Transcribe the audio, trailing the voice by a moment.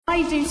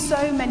Why do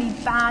so many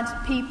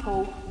bad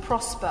people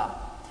prosper?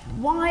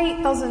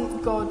 Why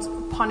doesn't God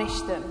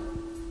punish them?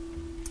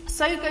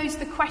 So goes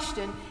the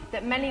question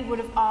that many would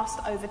have asked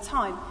over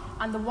time,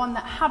 and the one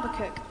that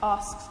Habakkuk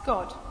asks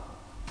God.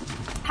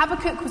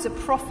 Habakkuk was a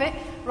prophet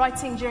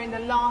writing during the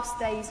last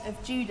days of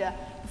Judah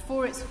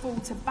before its fall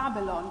to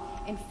Babylon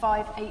in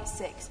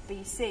 586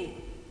 BC.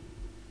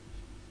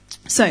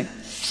 So,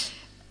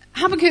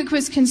 Habakkuk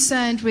was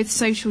concerned with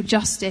social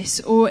justice,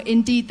 or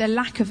indeed the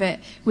lack of it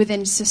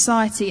within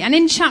society. And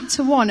in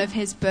chapter 1 of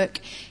his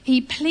book,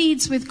 he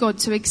pleads with God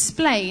to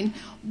explain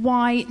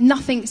why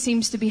nothing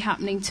seems to be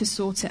happening to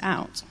sort it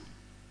out.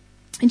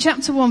 In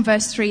chapter 1,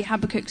 verse 3,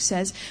 Habakkuk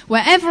says,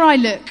 "Wherever I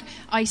look,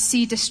 I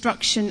see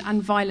destruction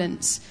and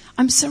violence.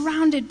 I'm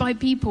surrounded by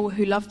people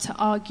who love to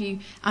argue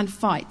and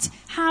fight.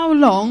 How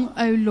long,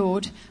 O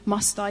Lord,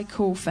 must I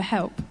call for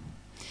help?"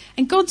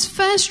 And God's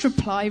first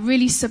reply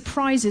really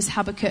surprises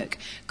Habakkuk.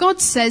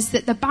 God says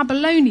that the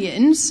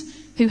Babylonians,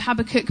 who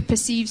Habakkuk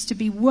perceives to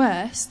be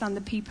worse than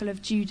the people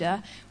of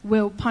Judah,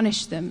 will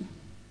punish them.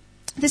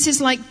 This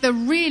is like the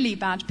really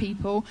bad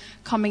people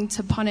coming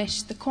to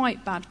punish the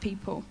quite bad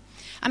people.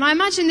 And I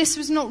imagine this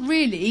was not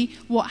really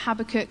what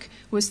Habakkuk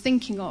was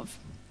thinking of.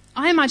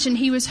 I imagine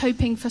he was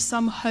hoping for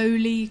some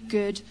holy,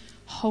 good,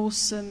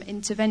 wholesome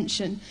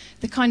intervention,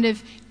 the kind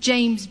of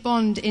James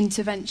Bond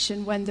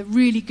intervention when the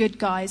really good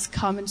guys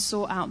come and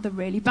sort out the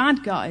really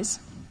bad guys.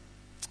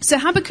 So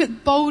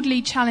Habakkuk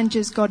boldly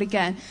challenges God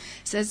again,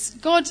 says,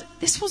 "God,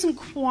 this wasn't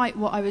quite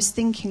what I was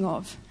thinking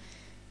of."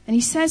 And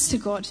he says to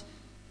God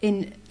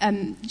in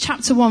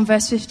chapter 1,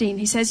 verse 15,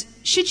 he says,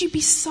 "Should you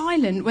be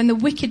silent when the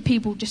wicked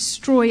people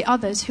destroy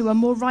others who are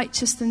more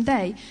righteous than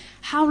they?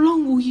 How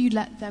long will you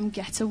let them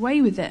get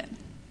away with it?"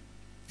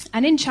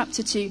 And in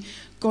chapter 2,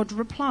 God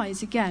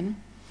replies again.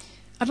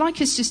 I'd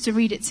like us just to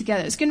read it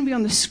together. It's going to be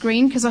on the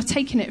screen because I've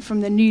taken it from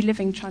the New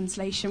Living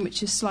Translation,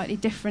 which is slightly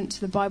different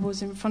to the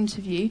Bibles in front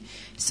of you.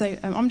 So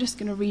I'm just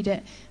going to read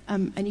it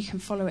and you can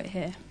follow it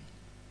here.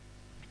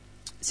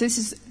 So this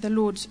is the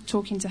Lord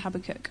talking to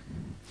Habakkuk.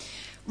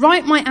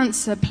 "Write my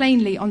answer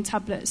plainly on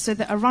tablets so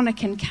that a runner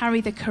can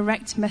carry the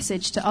correct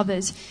message to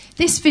others.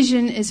 This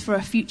vision is for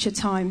a future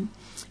time.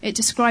 It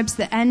describes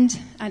the end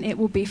and it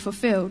will be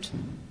fulfilled.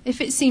 If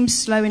it seems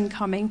slow in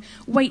coming,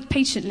 wait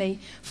patiently,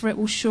 for it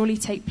will surely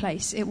take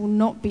place. It will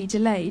not be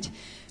delayed.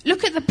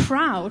 Look at the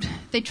proud.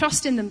 They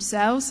trust in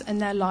themselves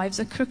and their lives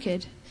are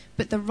crooked.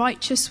 But the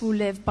righteous will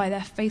live by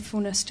their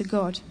faithfulness to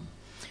God.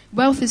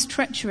 Wealth is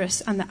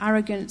treacherous and the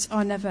arrogant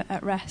are never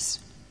at rest.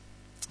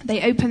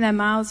 They open their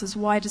mouths as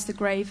wide as the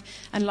grave,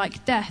 and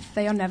like death,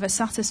 they are never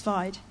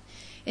satisfied.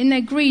 In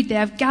their greed, they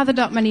have gathered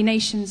up many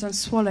nations and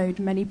swallowed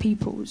many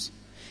peoples.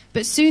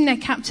 But soon their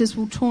captors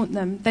will taunt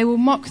them. They will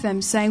mock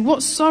them, saying,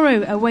 'What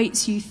sorrow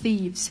awaits you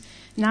thieves?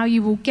 Now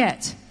you will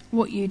get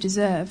what you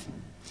deserve.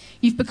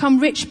 You've become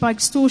rich by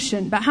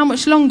extortion, but how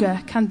much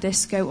longer can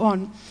this go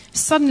on?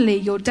 Suddenly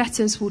your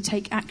debtors will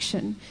take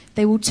action.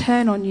 They will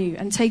turn on you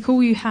and take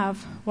all you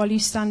have while you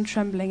stand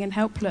trembling and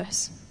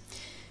helpless.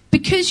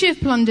 Because you have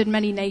plundered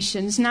many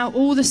nations, now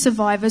all the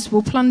survivors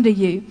will plunder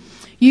you.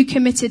 You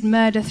committed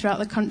murder throughout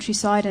the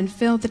countryside and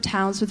filled the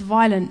towns with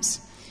violence.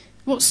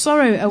 What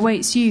sorrow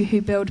awaits you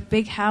who build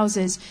big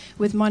houses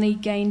with money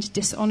gained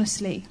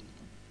dishonestly?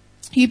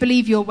 You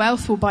believe your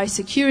wealth will buy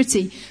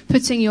security,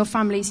 putting your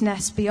family's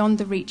nest beyond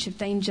the reach of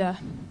danger.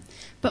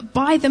 But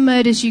by the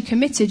murders you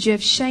committed, you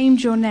have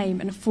shamed your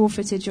name and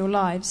forfeited your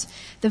lives.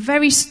 The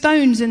very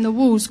stones in the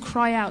walls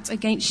cry out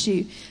against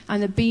you,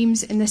 and the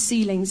beams in the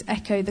ceilings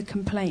echo the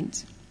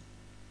complaint.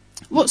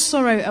 What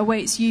sorrow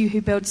awaits you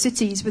who build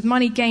cities with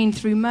money gained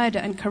through murder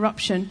and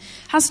corruption?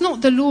 Has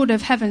not the Lord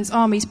of heaven's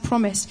armies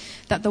promised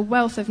that the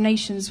wealth of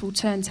nations will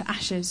turn to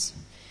ashes?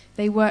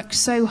 They work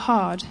so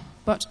hard,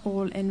 but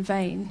all in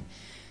vain.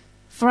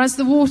 For as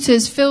the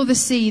waters fill the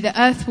sea, the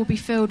earth will be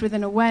filled with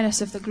an awareness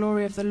of the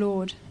glory of the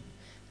Lord.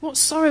 What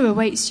sorrow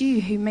awaits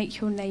you who make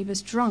your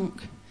neighbours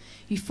drunk?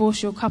 You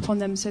force your cup on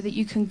them so that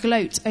you can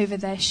gloat over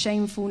their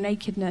shameful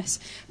nakedness.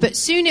 But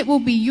soon it will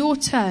be your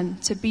turn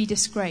to be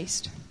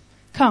disgraced.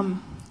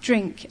 Come,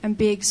 drink and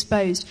be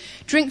exposed.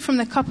 Drink from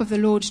the cup of the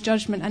Lord's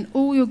judgment, and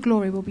all your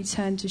glory will be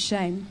turned to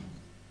shame.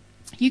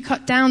 You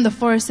cut down the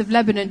forest of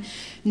Lebanon,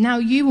 now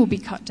you will be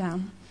cut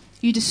down.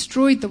 You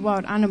destroyed the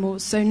wild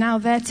animals, so now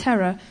their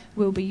terror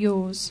will be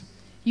yours.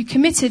 You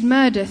committed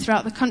murder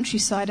throughout the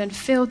countryside and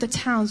filled the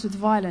towns with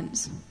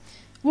violence.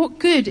 What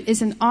good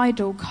is an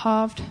idol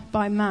carved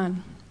by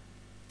man,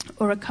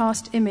 or a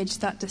cast image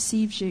that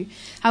deceives you?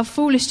 How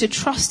foolish to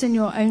trust in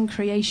your own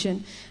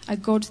creation, a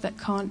God that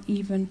can't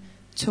even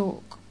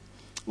talk.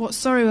 What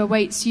sorrow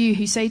awaits you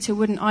who say to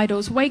wooden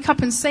idols, 'Wake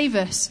up and save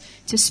us.'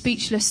 To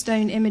speechless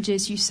stone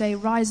images you say,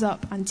 'Rise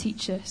up and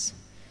teach us.'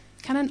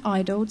 Can an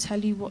idol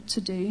tell you what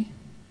to do?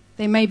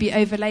 They may be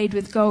overlaid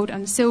with gold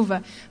and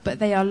silver, but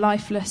they are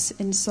lifeless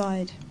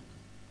inside.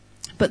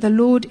 But the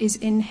Lord is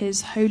in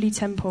his holy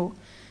temple.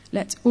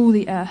 Let all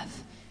the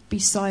earth be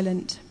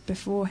silent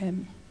before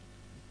him."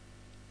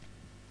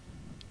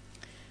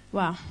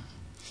 Wow.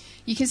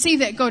 You can see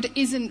that God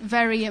isn't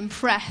very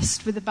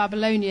impressed with the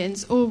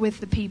Babylonians or with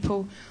the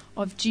people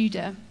of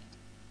Judah.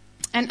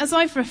 And as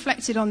I've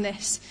reflected on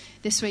this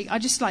week,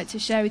 I'd just like to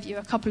share with you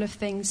a couple of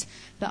things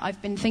that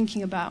I've been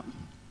thinking about.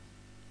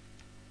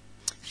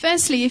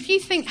 Firstly, if you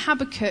think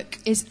Habakkuk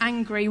is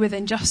angry with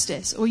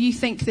injustice, or you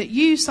think that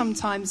you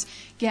sometimes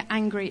get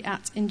angry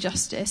at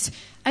injustice,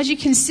 as you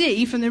can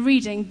see from the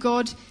reading,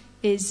 God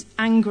is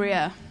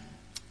angrier.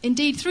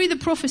 Indeed, through the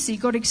prophecy,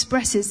 God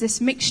expresses this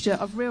mixture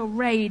of real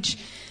rage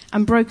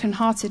and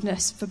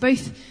brokenheartedness for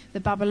both the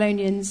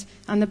Babylonians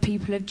and the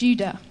people of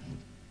Judah.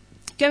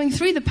 Going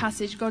through the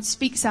passage, God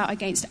speaks out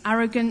against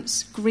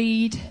arrogance,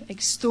 greed,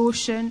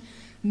 extortion,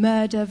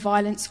 murder,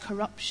 violence,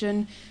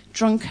 corruption,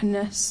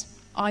 drunkenness,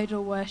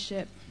 idol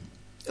worship.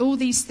 All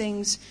these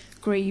things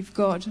grieve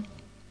God.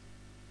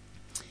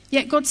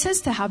 Yet God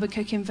says to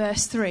Habakkuk in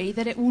verse 3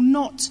 that it will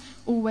not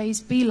always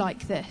be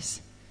like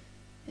this.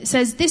 It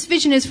says, "This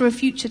vision is for a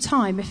future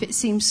time. If it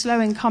seems slow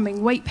in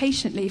coming, wait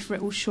patiently, for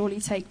it will surely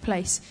take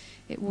place.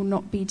 It will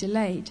not be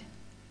delayed."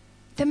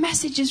 The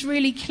message is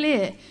really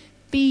clear.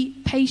 Be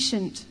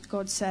patient,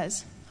 God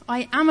says.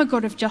 I am a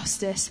God of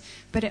justice,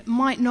 but it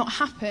might not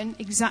happen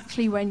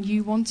exactly when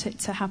you want it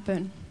to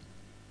happen.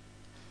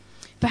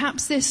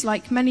 Perhaps this,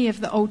 like many of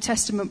the Old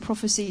Testament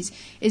prophecies,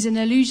 is an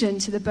allusion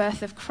to the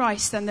birth of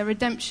Christ and the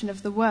redemption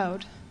of the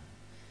world.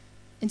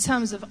 In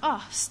terms of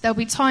us, there'll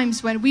be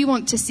times when we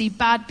want to see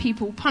bad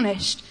people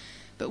punished,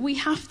 but we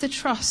have to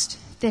trust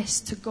this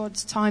to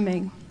God's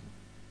timing.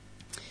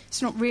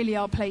 It's not really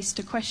our place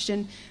to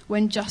question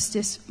when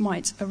justice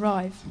might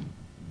arrive.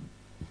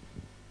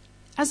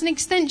 As an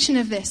extension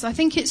of this, I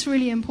think it's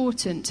really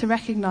important to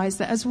recognise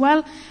that as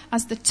well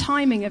as the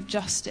timing of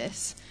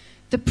justice,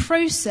 the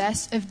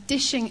process of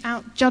dishing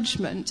out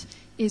judgment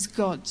is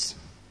God's,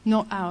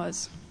 not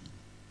ours.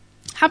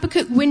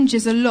 Habakkuk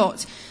whinges a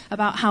lot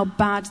about how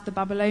bad the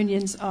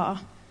Babylonians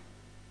are.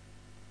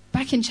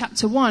 Back in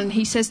chapter 1,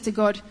 he says to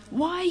God,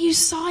 "Why are you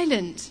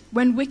silent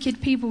when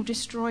wicked people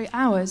destroy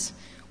ours?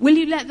 Will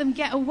you let them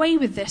get away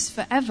with this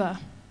forever?"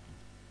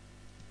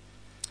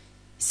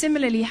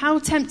 Similarly, how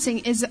tempting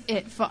is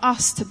it for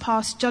us to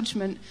pass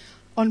judgment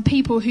on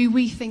people who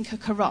we think are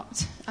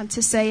corrupt and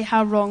to say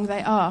how wrong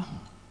they are?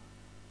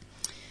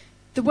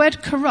 The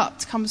word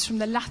corrupt comes from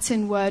the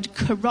Latin word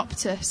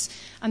corruptus,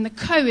 and the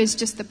co is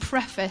just the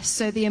preface,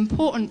 so the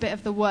important bit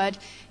of the word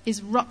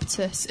is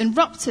ruptus. And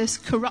ruptus,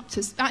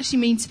 corruptus, actually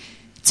means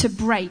to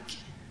break,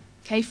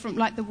 okay, from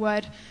like the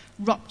word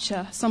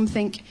rupture,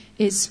 something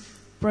is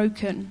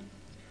broken.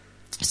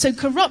 So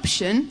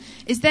corruption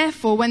is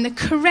therefore when the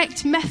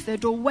correct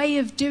method or way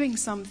of doing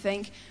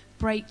something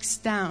breaks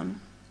down.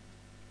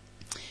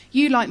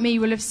 You, like me,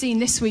 will have seen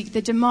this week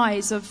the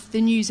demise of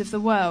the News of the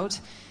World,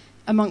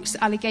 amongst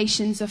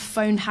allegations of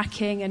phone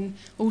hacking and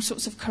all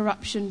sorts of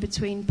corruption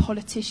between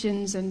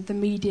politicians and the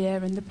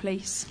media and the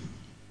police.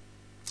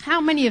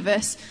 How many of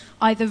us,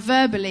 either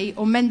verbally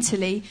or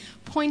mentally,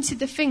 pointed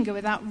the finger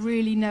without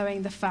really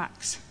knowing the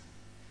facts?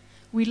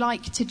 We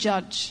like to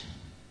judge.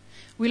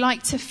 We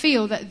like to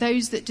feel that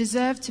those that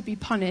deserve to be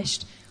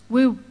punished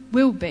will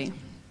be.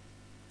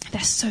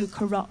 They're so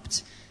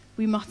corrupt,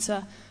 we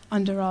mutter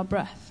under our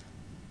breath.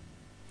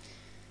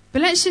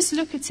 But let's just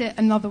look at it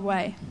another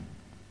way.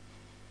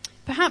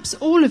 Perhaps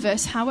all of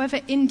us,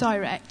 however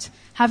indirect,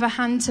 have a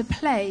hand to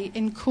play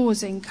in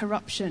causing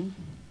corruption.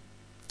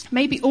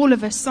 Maybe all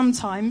of us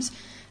sometimes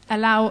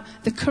allow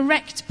the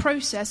correct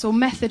process or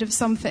method of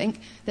something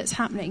that's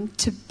happening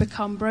to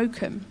become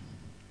broken.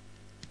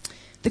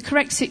 The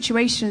correct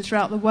situation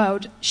throughout the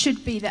world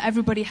should be that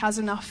everybody has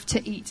enough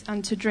to eat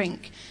and to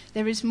drink.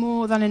 There is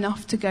more than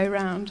enough to go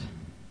round.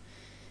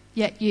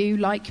 Yet you,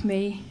 like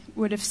me,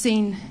 would have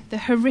seen the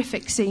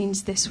horrific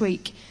scenes this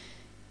week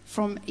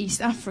from East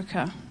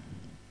Africa.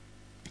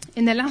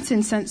 In the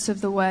Latin sense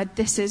of the word,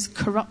 this is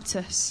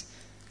corruptus,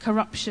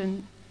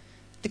 corruption.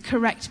 The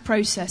correct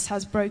process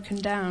has broken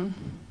down.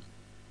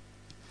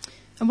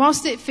 And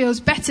whilst it feels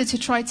better to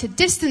try to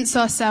distance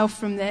ourselves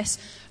from this,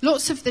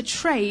 lots of the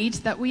trade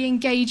that we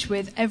engage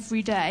with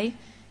every day,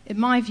 in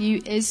my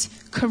view, is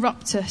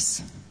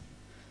corruptus.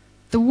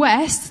 The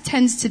West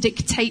tends to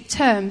dictate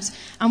terms,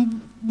 and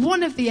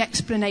one of the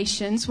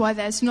explanations why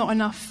there's not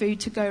enough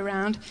food to go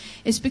around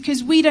is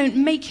because we don't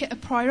make it a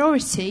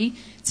priority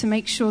to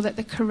make sure that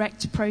the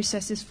correct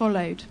process is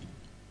followed.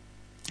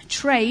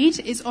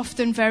 Trade is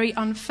often very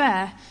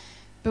unfair,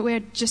 but we're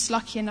just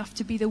lucky enough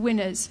to be the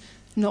winners,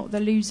 not the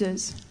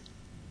losers.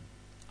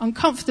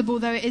 Uncomfortable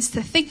though it is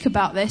to think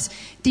about this,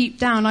 deep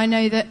down I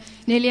know that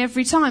nearly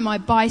every time I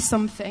buy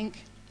something,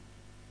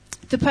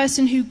 the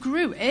person who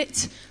grew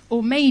it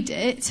or made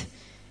it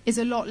is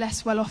a lot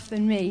less well off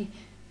than me,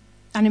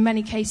 and in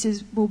many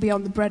cases will be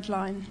on the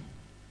breadline.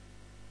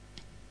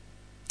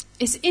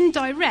 It's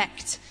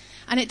indirect,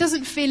 and it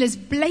doesn't feel as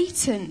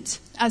blatant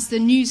as the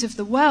News of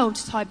the World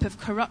type of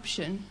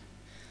corruption,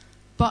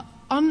 but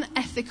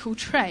unethical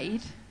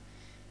trade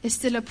is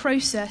still a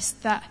process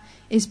that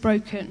is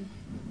broken,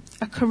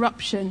 a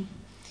corruption,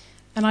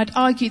 and I'd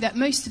argue that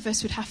most of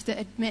us would have to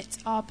admit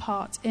our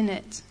part in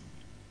it.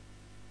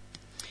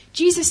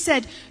 Jesus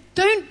said,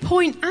 Don't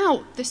point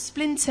out the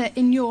splinter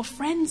in your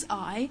friend's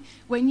eye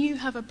when you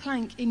have a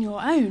plank in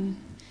your own.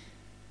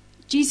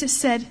 Jesus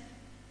said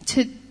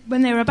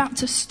when they were about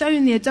to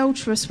stone the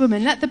adulterous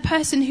woman, let the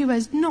person who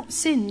has not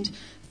sinned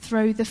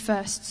throw the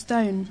first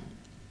stone.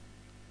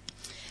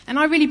 And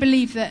I really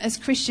believe that as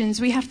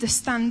Christians, we have to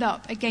stand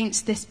up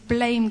against this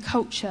blame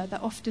culture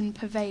that often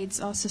pervades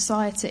our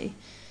society.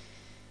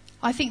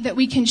 I think that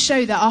we can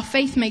show that our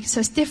faith makes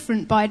us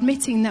different by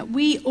admitting that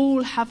we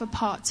all have a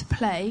part to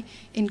play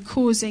in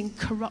causing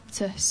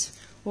corruptness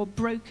or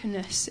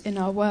brokenness in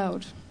our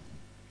world.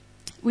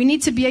 We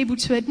need to be able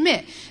to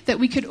admit that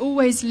we could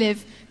always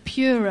live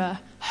purer,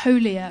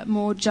 holier,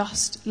 more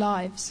just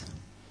lives.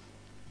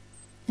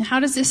 Now, how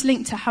does this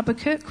link to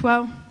Habakkuk?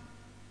 Well,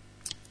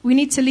 we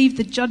need to leave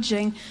the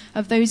judging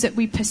of those that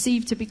we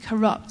perceive to be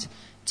corrupt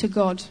to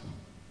God.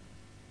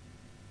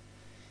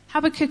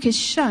 Habakkuk has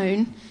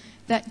shown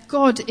that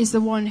God is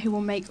the one who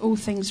will make all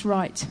things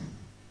right,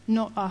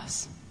 not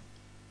us.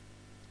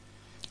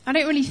 I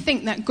don't really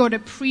think that God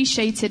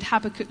appreciated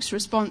Habakkuk's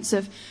response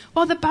of,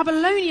 well, the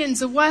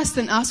Babylonians are worse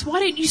than us, why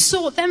don't you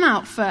sort them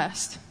out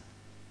first?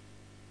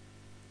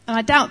 And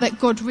I doubt that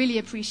God really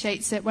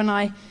appreciates it when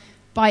I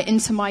bite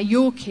into my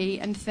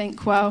Yorkie and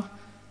think, well,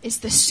 it's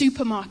the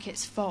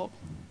supermarket's fault,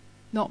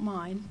 not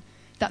mine,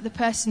 that the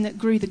person that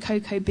grew the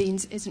cocoa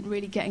beans isn't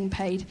really getting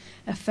paid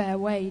a fair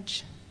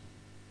wage.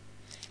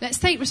 Let's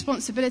take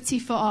responsibility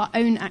for our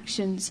own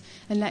actions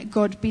and let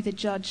God be the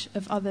judge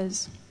of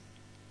others.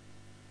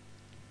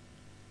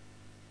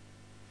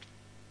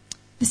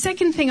 The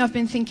second thing I've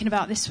been thinking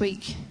about this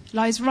week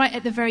lies right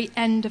at the very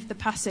end of the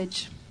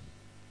passage.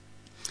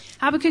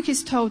 Habakkuk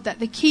is told that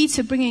the key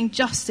to bringing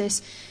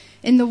justice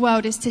in the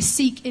world is to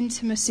seek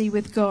intimacy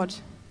with God.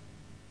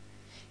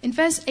 In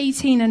verse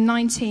 18 and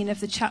 19 of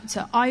the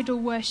chapter, idol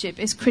worship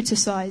is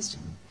criticized.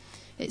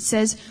 It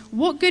says,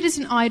 what good is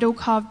an idol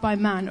carved by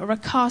man or a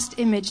cast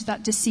image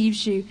that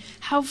deceives you?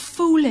 How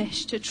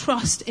foolish to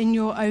trust in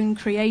your own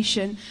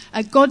creation,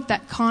 a God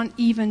that can't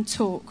even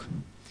talk.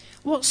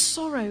 What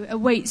sorrow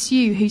awaits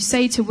you who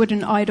say to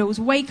wooden idols,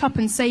 wake up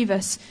and save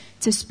us,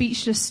 to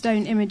speechless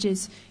stone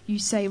images you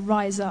say,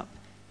 rise up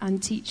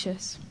and teach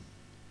us.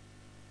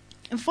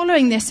 And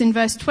following this in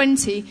verse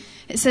 20,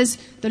 it says,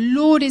 the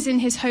Lord is in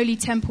his holy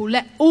temple,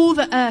 let all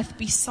the earth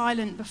be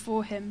silent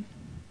before him.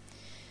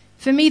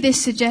 For me,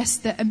 this suggests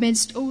that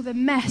amidst all the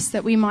mess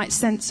that we might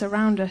sense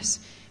around us,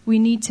 we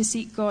need to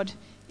seek God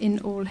in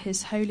all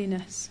his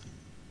holiness.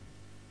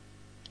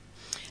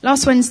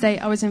 Last Wednesday,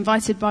 I was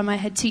invited by my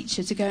head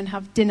teacher to go and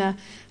have dinner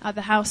at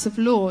the House of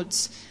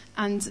Lords.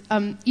 And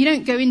you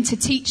don't go into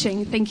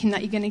teaching thinking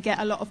that you're going to get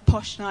a lot of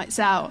posh nights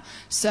out.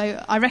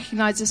 So I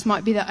recognise this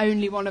might be the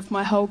only one of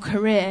my whole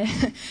career.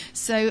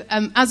 So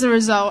as a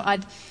result,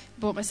 I'd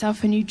bought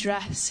myself a new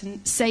dress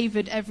and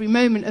savoured every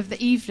moment of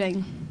the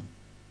evening.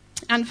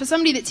 And for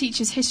somebody that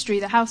teaches history,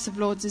 the House of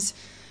Lords is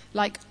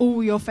like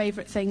all your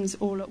favourite things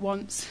all at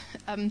once.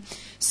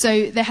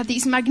 So they had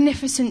these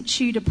magnificent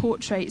Tudor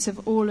portraits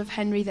of all of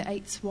Henry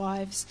VIII's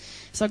wives.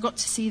 So I got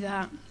to see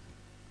that.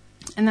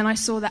 And then I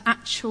saw the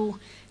actual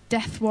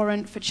death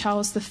warrant for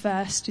Charles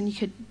I, and you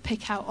could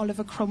pick out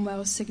Oliver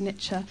Cromwell's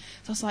signature.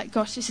 So I was like,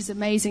 gosh, this is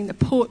amazing. The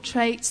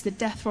portraits, the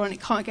death warrant,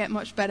 it can't get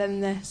much better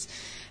than this.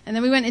 And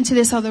then we went into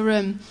this other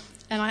room,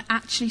 and I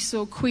actually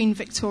saw Queen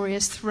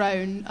Victoria's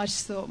throne. I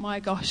just thought, my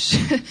gosh,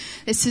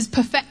 this is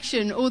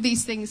perfection, all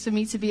these things for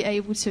me to be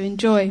able to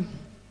enjoy.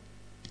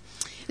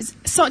 It's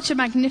such a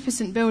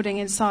magnificent building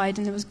inside,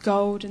 and there was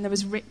gold, and there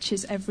was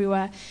riches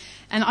everywhere.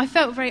 And I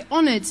felt very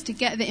honoured to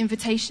get the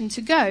invitation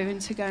to go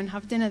and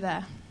have dinner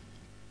there.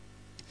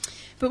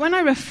 But when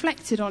I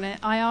reflected on it,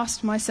 I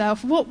asked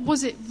myself, what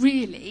was it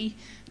really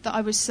that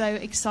I was so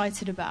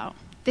excited about?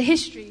 The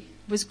history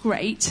was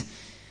great,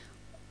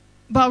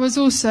 but I was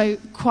also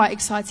quite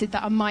excited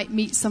that I might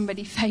meet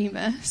somebody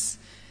famous.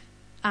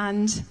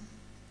 And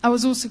I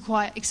was also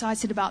quite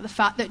excited about the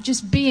fact that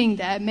just being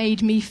there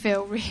made me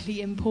feel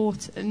really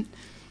important.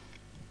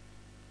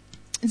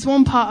 It's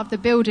one part of the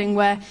building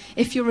where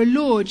if you're a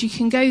lord, you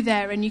can go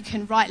there and you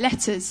can write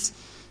letters.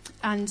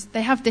 And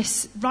they have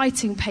this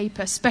writing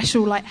paper,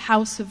 special like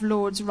House of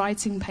Lords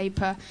writing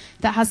paper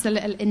that has the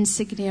little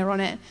insignia on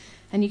it.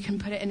 And you can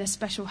put it in a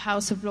special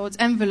House of Lords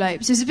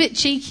envelope. So it's a bit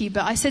cheeky,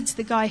 but I said to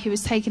the guy who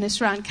was taking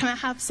us around, can I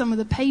have some of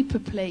the paper,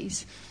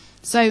 please?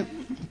 So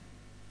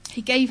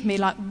he gave me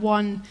like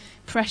one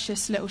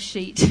precious little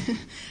sheet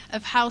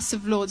of House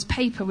of Lords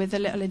paper with a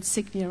little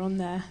insignia on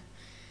there.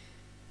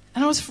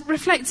 And I was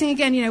reflecting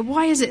again,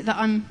 why is it that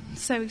I'm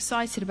so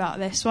excited about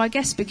this? Well, I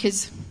guess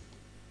because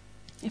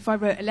if I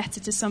wrote a letter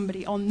to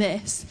somebody on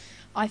this,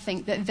 I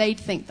think that they'd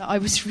think that I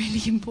was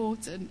really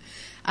important.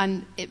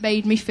 And it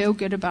made me feel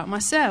good about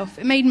myself.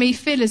 It made me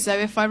feel as though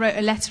if I wrote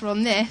a letter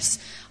on this,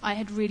 I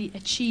had really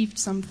achieved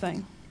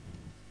something.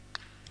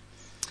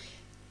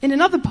 In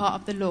another part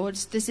of the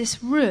Lords, there's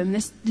this room,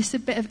 this a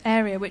bit of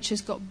area which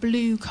has got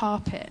blue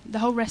carpet. The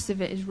whole rest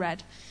of it is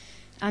red.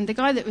 And the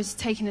guy that was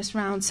taking us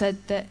round said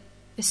that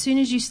as soon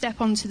as you step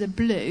onto the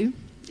blue,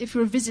 if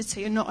you're a visitor,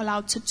 you're not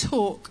allowed to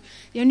talk.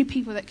 The only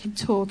people that can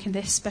talk in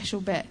this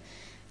special bit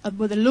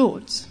were the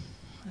Lord's.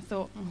 I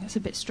thought, that's a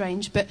bit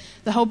strange, but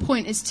the whole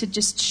point is to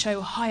just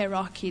show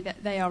hierarchy,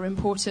 that they are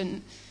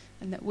important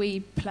and that we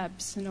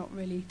plebs are not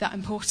really that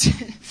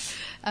important.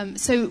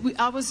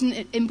 I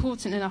wasn't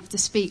important enough to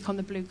speak on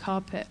the blue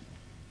carpet.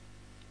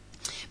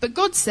 But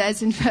God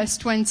says in verse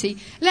 20,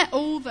 let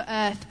all the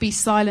earth be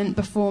silent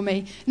before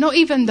me. Not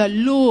even the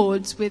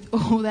lords with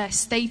all their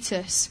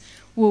status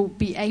will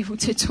be able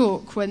to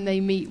talk when they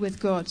meet with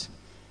God.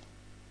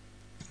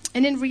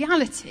 And in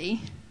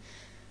reality,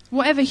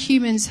 whatever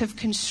humans have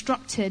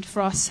constructed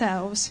for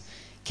ourselves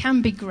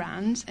can be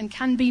grand and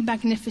can be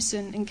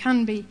magnificent and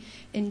can be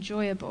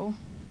enjoyable,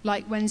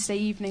 like Wednesday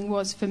evening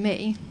was for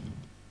me.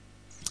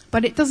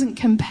 But it doesn't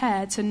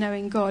compare to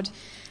knowing God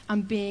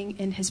and being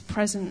in his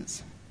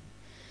presence.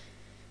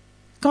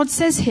 God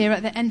says here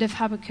at the end of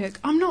Habakkuk,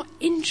 I'm not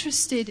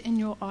interested in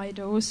your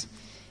idols,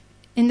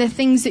 in the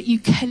things that you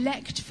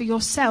collect for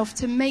yourself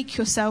to make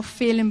yourself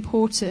feel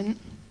important.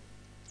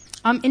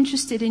 I'm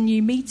interested in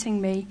you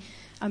meeting me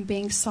and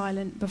being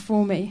silent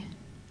before me.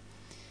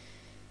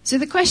 So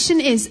the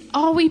question is,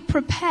 are we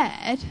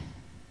prepared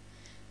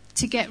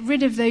to get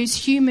rid of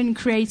those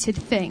human-created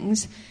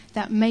things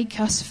that make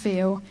us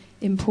feel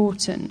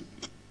important?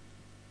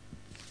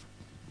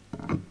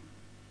 Are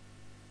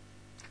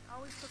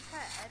we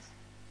prepared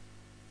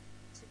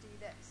to do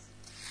this?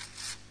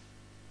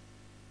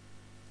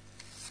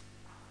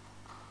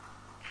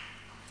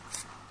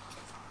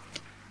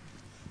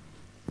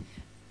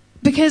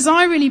 Because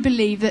I really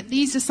believe that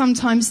these are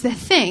sometimes the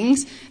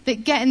things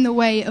that get in the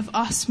way of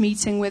us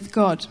meeting with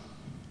God.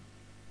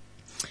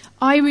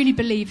 I really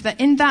believe that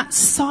in that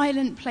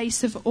silent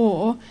place of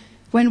awe,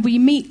 when we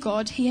meet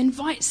God, he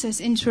invites us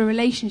into a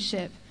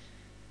relationship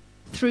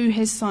through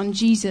his son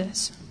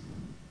Jesus.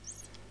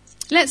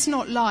 Let's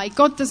not lie,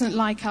 God doesn't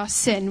like our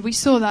sin. We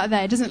saw that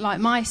there. He doesn't like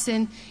my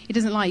sin, he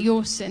doesn't like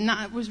your sin.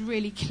 That was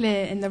really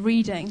clear in the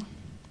reading.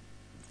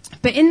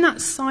 But in that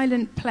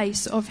silent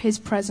place of his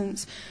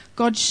presence,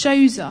 God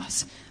shows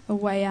us a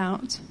way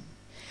out.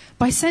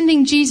 By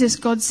sending Jesus,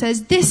 God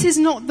says, this is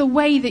not the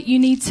way that you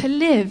need to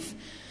live.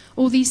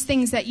 All these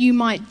things that you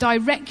might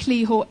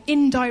directly or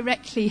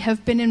indirectly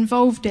have been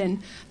involved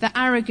in, the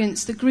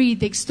arrogance, the greed,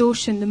 the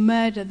extortion, the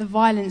murder, the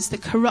violence, the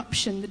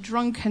corruption, the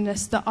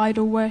drunkenness, the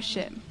idol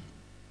worship.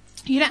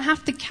 You don't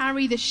have to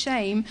carry the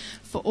shame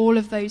for all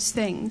of those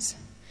things.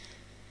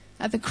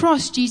 At the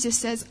cross, Jesus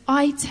says,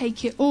 I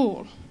take it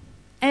all.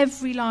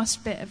 Every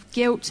last bit of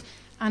guilt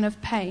and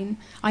of pain.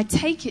 I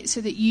take it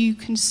so that you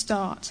can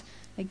start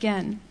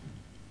again.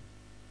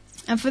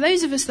 And for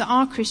those of us that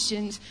are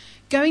Christians,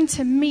 going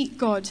to meet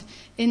God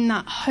in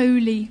that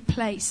holy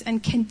place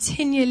and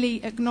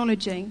continually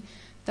acknowledging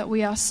that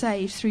we are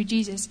saved through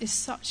Jesus is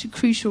such a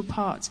crucial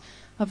part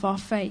of our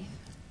faith.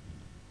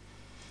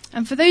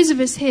 And for those of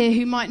us here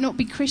who might not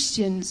be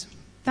Christians,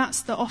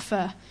 that's the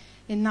offer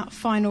in that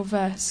final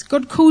verse.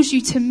 God calls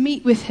you to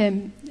meet with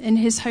him in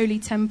his holy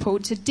temple,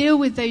 to deal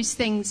with those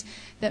things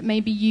that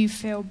maybe you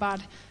feel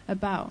bad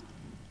about.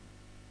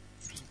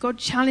 God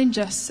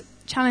challenges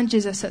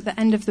us at the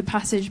end of the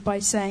passage by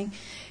saying,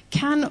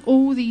 can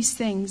all these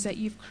things that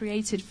you've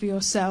created for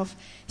yourself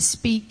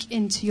speak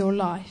into your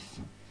life?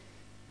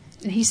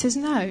 And he says,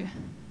 no,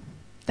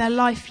 they're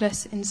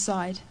lifeless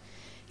inside.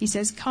 He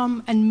says,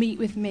 come and meet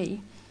with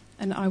me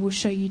and I will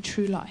show you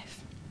true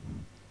life.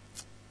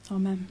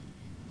 Amen.